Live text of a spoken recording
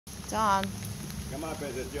It's on. Come on,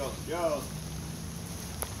 Princess Jules. Jules.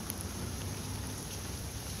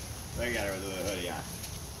 Look at her with a little hoodie on.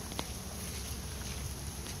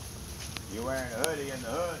 You're wearing a hoodie in the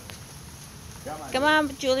hood. Come on. Come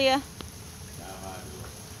on, Julia. Come on, Jules.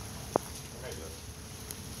 Come here, Jules.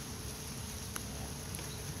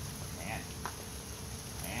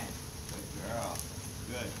 Man. Good girl.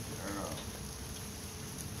 Good girl.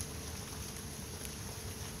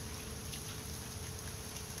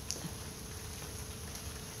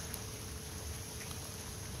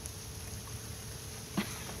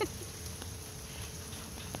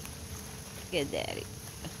 Good daddy.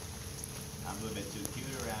 I'm a little bit too cute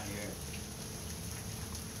around here.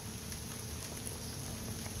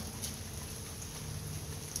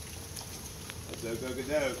 Let's go get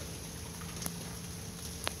those.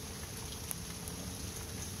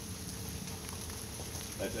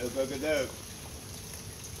 Let's go get those.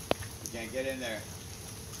 You can't get in there.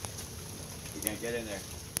 You can't get in there.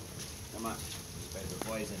 Come on. There's a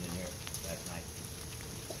poison in here last night.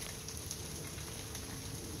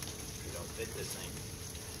 You don't fit this thing.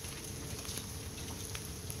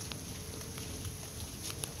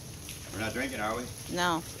 We're not drinking, are we?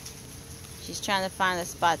 No. She's trying to find a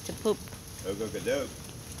spot to poop. Go-go-ga-doke.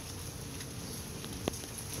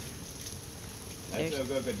 That's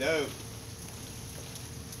go-go-ga-doke.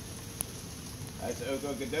 That's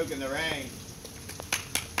go-go-ga-doke in the rain.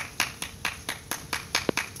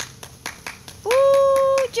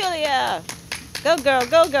 Woo, Julia! Go girl,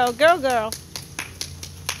 go girl, go girl.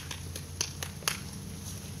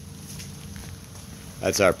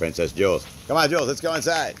 That's our Princess Jules. Come on, Jules, let's go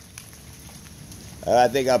inside. I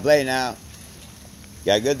think I'll play now.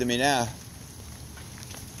 Got good to me now.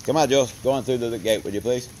 Come on, Jules. Go on through the gate, would you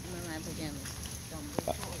please? I'm in my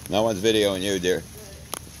pajamas. No one's videoing you, dear.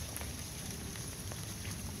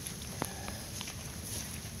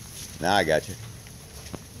 Now I got you.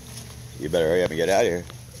 You better hurry up and get out of here.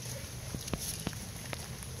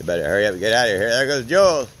 You better hurry up and get out of here. There goes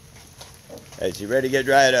Jules. Hey, she ready to get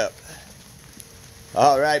dried up.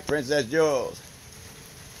 All right, Princess Jules.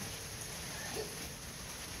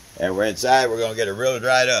 And we're inside. We're going to get her real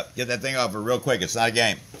dried up. Get that thing off her real quick. It's not a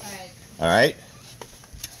game. All right. All right?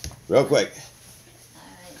 Real quick. All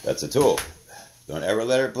right. That's a tool. Don't ever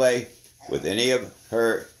let her play with any of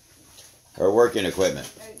her working equipment.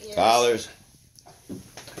 Yes. Collars,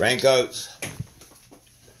 raincoats,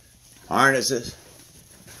 harnesses,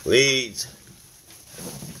 leads,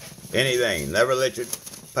 anything. Never let your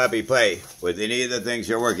puppy play with any of the things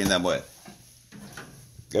you're working them with.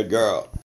 Good girl.